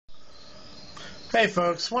Hey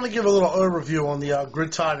folks, want to give a little overview on the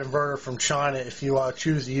grid-tied inverter from China if you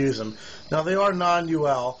choose to use them. Now they are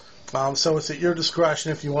non-UL, so it's at your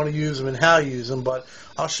discretion if you want to use them and how you use them, but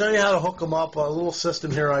I'll show you how to hook them up. A little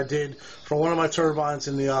system here I did for one of my turbines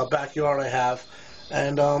in the backyard I have,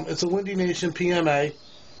 and it's a Windy Nation PMA,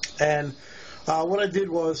 and what I did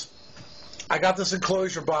was I got this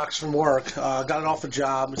enclosure box from work, got it off a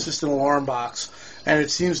job. It's just an alarm box, and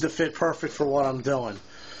it seems to fit perfect for what I'm doing.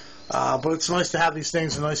 But it's nice to have these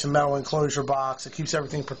things in a nice metal enclosure box. It keeps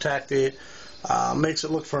everything protected, makes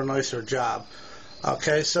it look for a nicer job.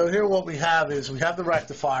 Okay, so here what we have is we have the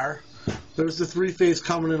rectifier. There's the three-phase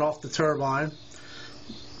coming in off the turbine.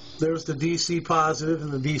 There's the DC positive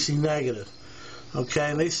and the DC negative.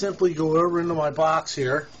 Okay, and they simply go over into my box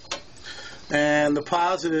here, and the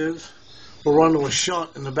positive will run to a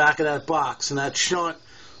shunt in the back of that box, and that shunt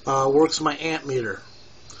works my amp meter.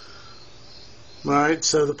 Alright,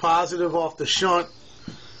 so the positive off the shunt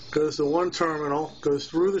goes to one terminal, goes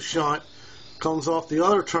through the shunt, comes off the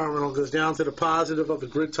other terminal, goes down to the positive of the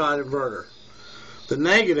grid-tied inverter. The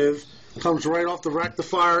negative comes right off the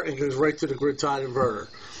rectifier and goes right to the grid-tied inverter.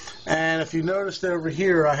 And if you noticed over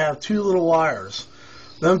here, I have two little wires.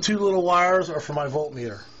 Them two little wires are for my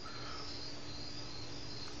voltmeter.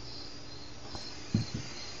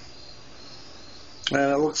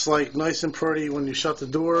 And it looks like nice and pretty when you shut the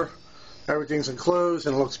door. Everything's enclosed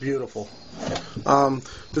and it looks beautiful.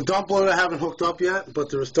 The dump load I haven't hooked up yet,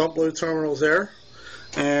 but there's dump load terminals there,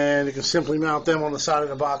 and you can simply mount them on the side of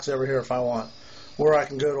the box over here if I want, or I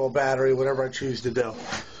can go to a battery, whatever I choose to do.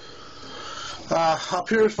 Up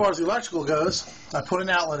here, as far as the electrical goes, I put an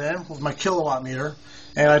outlet in with my kilowatt meter,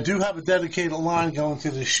 and I do have a dedicated line going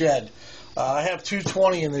to the shed. I have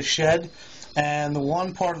 220 in this shed, and the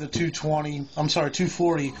one part of the 240,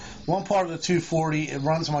 one part of the 240, it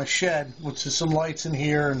runs my shed, which is some lights in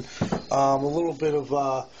here and a little bit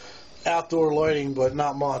of outdoor lighting, but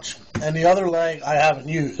not much. And the other leg I haven't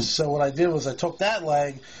used. So what I did was I took that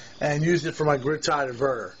leg and used it for my grid-tied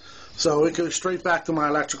inverter. So it goes straight back to my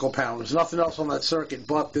electrical panel. There's nothing else on that circuit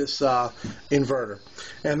but this inverter.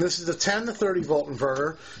 And this is a 10 to 30 volt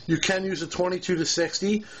inverter. You can use a 22 to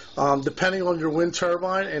 60, depending on your wind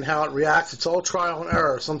turbine and how it reacts. It's all trial and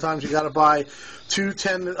error. Sometimes you got to buy two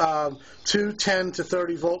 10 to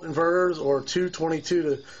 30 volt inverters, or two 22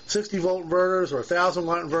 to 60 volt inverters, or 1,000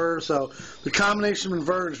 watt inverters. So the combination of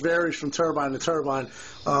inverters varies from turbine to turbine.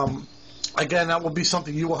 Again, that will be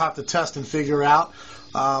something you will have to test and figure out.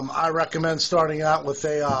 I recommend starting out with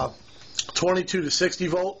a 22 to 60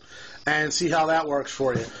 volt and see how that works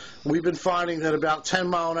for you. We've been finding that about 10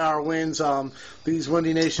 mile an hour winds, these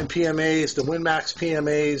Windy Nation PMAs, the WindMax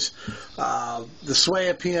PMAs, the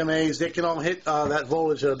Swaya PMAs, they can all hit that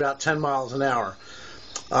voltage at about 10 miles an hour.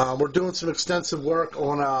 We're doing some extensive work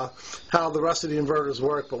on how the rest of the inverters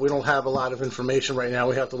work, but we don't have a lot of information right now.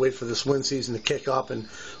 We have to wait for this wind season to kick up, and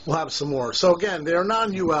we'll have some more. So again, they are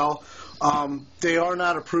non-UL. They are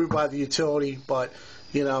not approved by the utility, but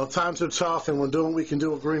you know, times are tough, and we're doing what we can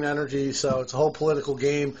do with green energy, so it's a whole political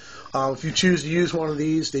game. If you choose to use one of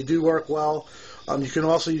these, they do work well. You can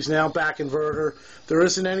also use an out-back inverter. There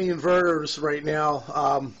isn't any inverters right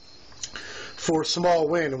now for small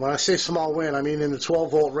wind, and when I say small wind, I mean in the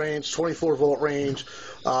 12 volt range, 24 volt range,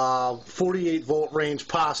 48 volt range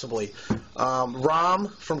possibly. ROM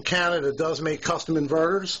from Canada does make custom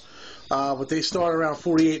inverters, but they start around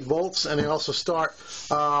 48 volts, and they also start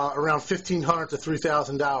around $1,500 to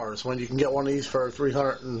 $3,000 when you can get one of these for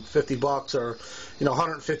 $350 or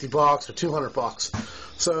 $150 or $200.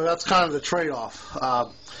 So that's kind of the trade-off.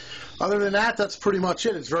 Other than that, that's pretty much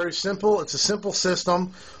it. It's very simple. It's a simple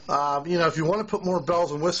system. If you want to put more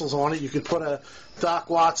bells and whistles on it, you could put a Doc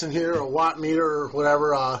Watts in here, or a watt meter, or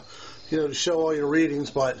whatever, to show all your readings.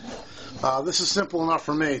 But this is simple enough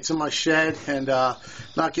for me. It's in my shed, and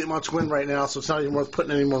not getting much wind right now, so it's not even worth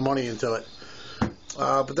putting any more money into it.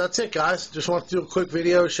 But that's it, guys. Just want to do a quick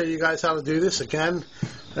video to show you guys how to do this. Again,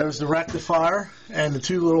 there's the rectifier, and the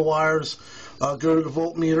two little wires go to the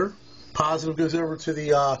voltmeter. Positive goes over to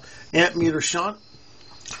the amp meter shunt.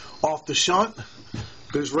 Off the shunt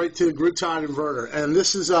goes right to the grid-tied inverter. And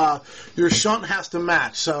this is your shunt has to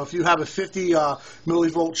match. So if you have a 50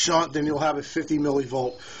 millivolt shunt, then you'll have a 50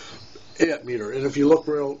 millivolt amp meter. And if you look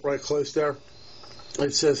right close there,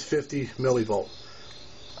 it says 50 millivolt.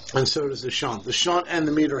 And so does the shunt. The shunt and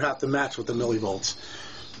the meter have to match with the millivolts.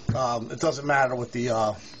 It doesn't matter with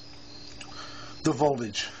the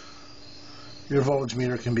voltage. Your voltage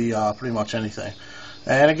meter can be pretty much anything.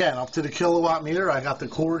 And again, up to the kilowatt meter, I got the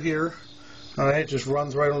cord here. Alright, it just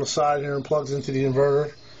runs right on the side here and plugs into the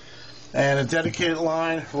inverter. and a dedicated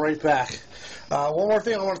line right back. One more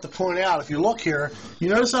thing I wanted to point out, if you look here, you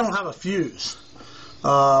notice I don't have a fuse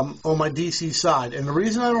on my DC side. And the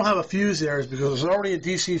reason I don't have a fuse there is because there's already a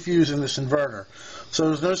DC fuse in this inverter. So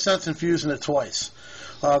there's no sense in fusing it twice.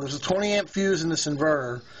 There's a 20 amp fuse in this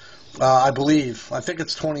inverter, I believe. I think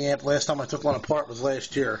it's 20 amp. Last time I took one apart was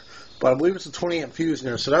last year. But I believe it's a 20 amp fuse in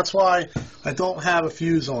there. So that's why I don't have a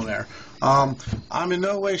fuse on there. I'm in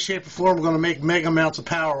no way, shape, or form going to make mega amounts of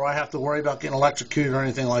power where I have to worry about getting electrocuted or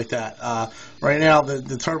anything like that. Right now,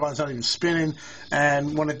 the turbine's not even spinning,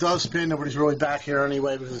 and when it does spin, nobody's really back here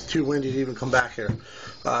anyway because it's too windy to even come back here.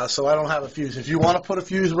 So I don't have a fuse. If you want to put a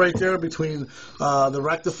fuse right there between the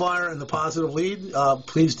rectifier and the positive lead,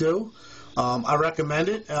 please do. I recommend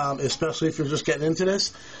it, especially if you're just getting into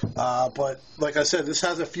this. But like I said, this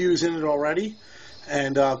has a fuse in it already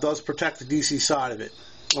and does protect the DC side of it.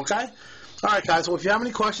 Okay? Alright guys, well if you have any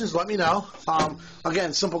questions, let me know.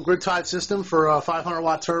 Again, simple grid-tied system for a 500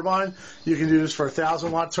 watt turbine. You can do this for a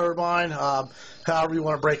 1,000 watt turbine, however you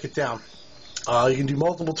want to break it down. You can do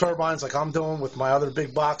multiple turbines like I'm doing with my other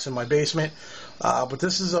big box in my basement. But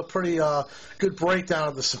this is a pretty good breakdown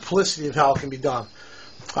of the simplicity of how it can be done.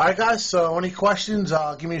 Alright guys, so any questions,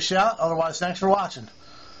 give me a shout. Otherwise, thanks for watching.